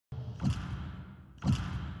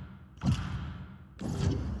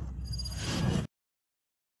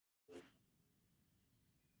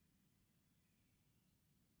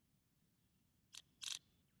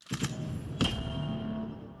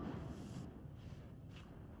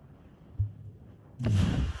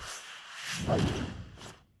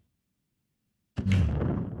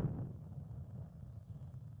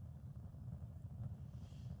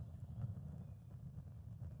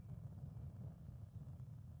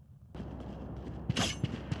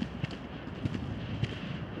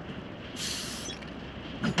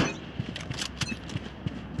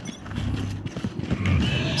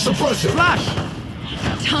Suppressor. Flash!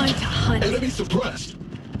 Time to hunt. Enemy suppressed.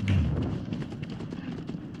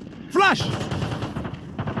 Flash!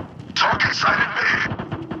 Target sighted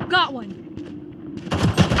mid. Got one.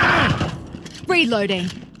 Reloading.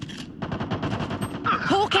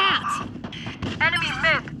 Hawk out. Enemy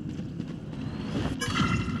mid.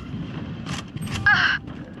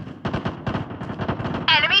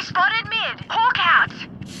 Enemy spotted mid. Hawk out.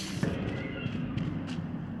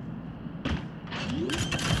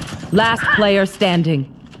 Last player standing.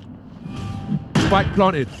 Spike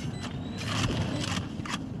planted.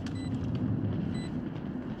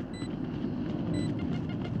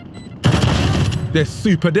 They're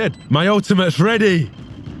super dead. My ultimate's ready.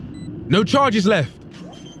 No charges left.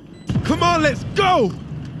 Come on, let's go!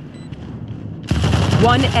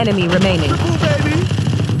 One enemy remaining. Triple, baby!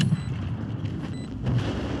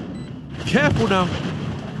 Careful now.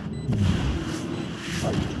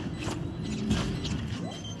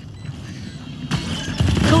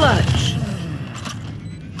 Clutch.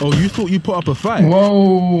 Oh, you thought you put up a fight?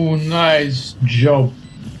 Whoa, nice job.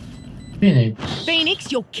 Phoenix.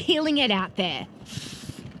 Pheonix, you're killing it out there.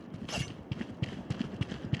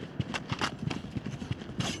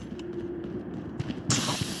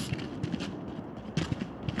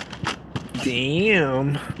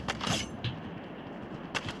 Damn.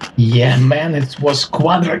 Yeah, man, it was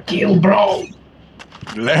quadra kill, bro.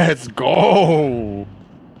 Let's go.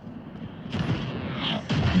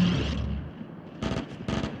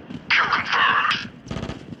 Kill confirmed.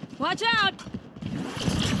 Watch out.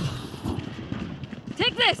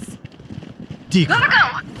 Take this. Decoy. Gotta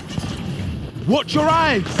go. Watch your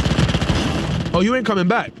eyes! Oh, you ain't coming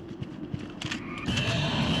back.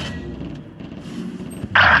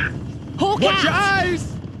 Hawk Watch your out. eyes!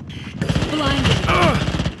 Blinded.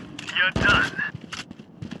 You're done.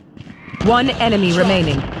 One enemy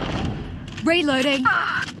remaining. Reloading.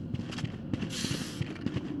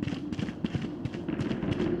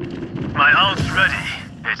 My ult's ready.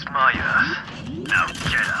 It's my Now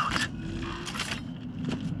get out.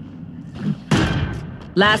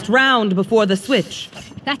 Last round before the switch.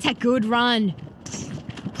 That's a good run.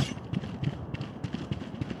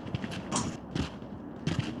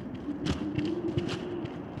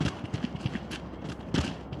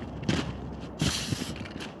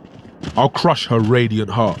 I'll crush her radiant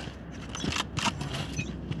heart.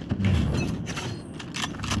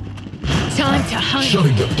 Time to hunt.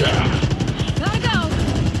 Shutting them down. Gotta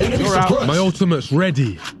go. Enemy You're out. suppressed. My ultimate's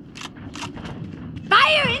ready.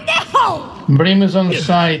 Fire in the hole. Brim is on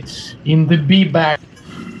site in the B back.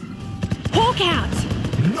 Hawk out.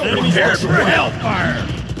 No one walks away. Hellfire.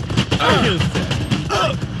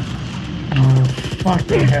 Oh,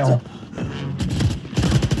 fucking hell.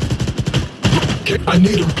 I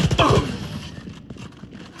need him.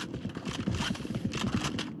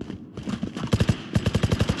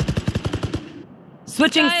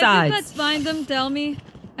 Switching Guys, sides. let's find them. Tell me.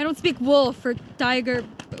 I don't speak wolf or tiger,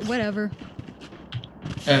 whatever.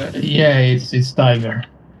 Yeah, it's Tiger.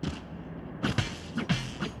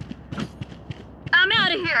 I'm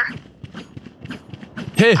out of here.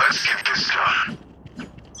 Here. Let's get this done.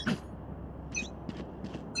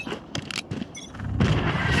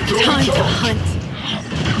 Time to hunt.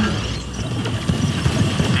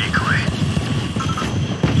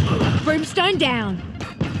 Decoy. Brimstone down.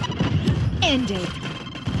 Ended.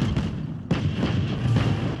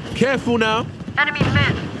 Careful now. Enemy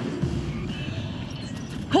mid.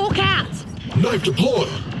 Hawk out. Knife deployed.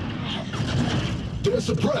 They're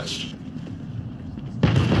suppressed.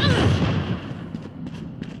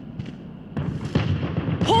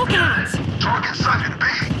 Hawk out. Target sighted B.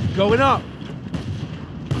 Going up.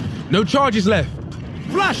 No charges left.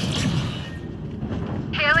 Flash!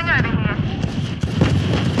 Healing over here.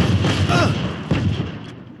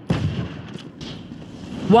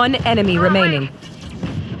 One enemy remaining.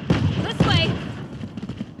 This way.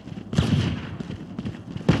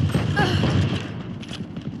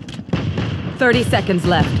 30 seconds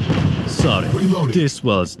left. Sorry, Reloading. this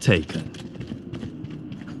was taken.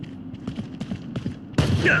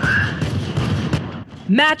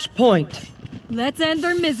 Match point. Let's end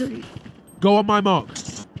their misery. Go on my mark.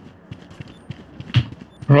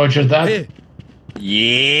 Roger that. Here.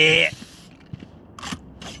 Yeah.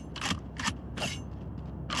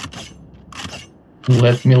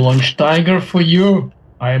 Let me launch Tiger for you.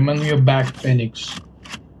 I am on your back, Phoenix.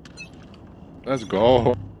 Let's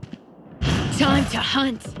go. Time to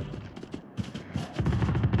hunt.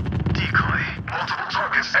 Decoy. Multiple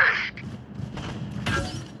targets A.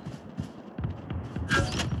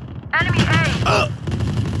 Enemy A.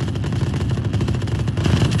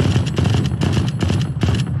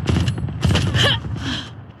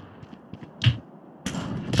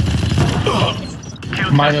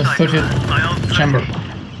 minus 30 My ult's chamber. ready.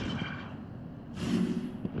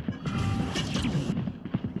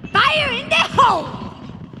 Fire in the hole!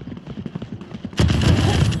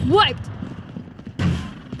 Wiped!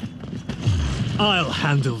 I'll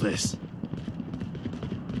handle this.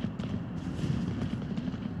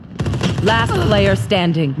 Last player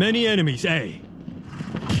standing. Many enemies, eh?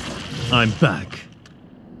 I'm back.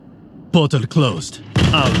 Portal closed.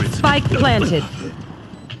 I'll return. Spike planted.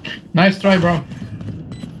 Nice try, bro.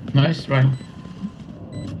 Nice try.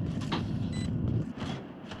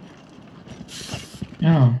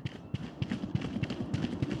 Yeah.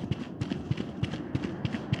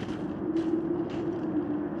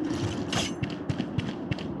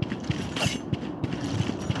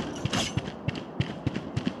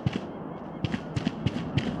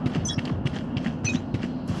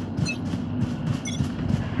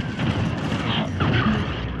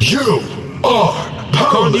 You are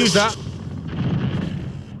powerless. Can't use that.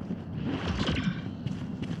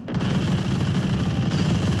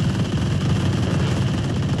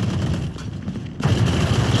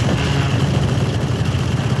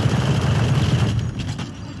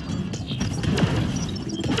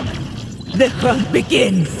 The hunt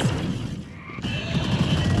begins.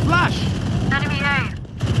 Flash. Enemy A.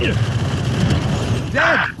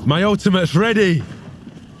 Dead. My ultimate's ready.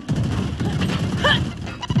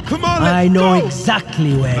 Come on, let's I know go.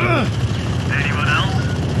 exactly where. Anyone else?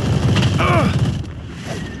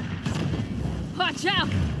 Watch out!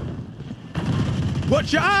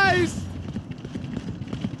 Watch your eyes.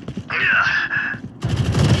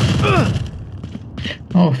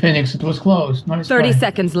 Oh, Phoenix, it was close. Nice 30 try.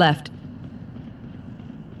 seconds left.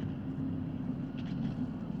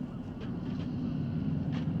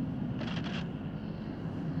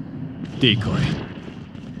 Decoy.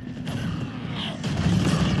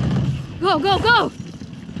 Go, go, go!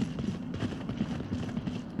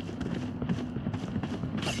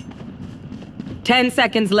 Ten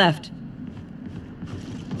seconds left.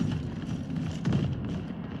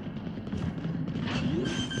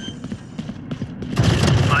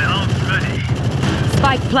 My ult's ready.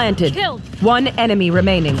 Spike planted. Killed. One enemy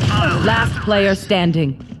remaining. Last player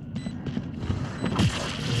standing.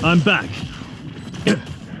 I'm back.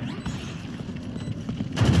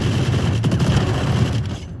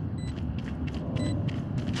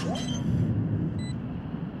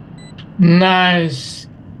 Nice.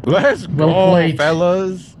 Let's Well go, played.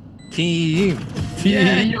 fellas. Team.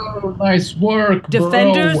 Yeah, yo, nice work,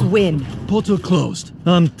 Defenders bro. win. Portal closed.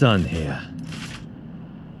 I'm done here.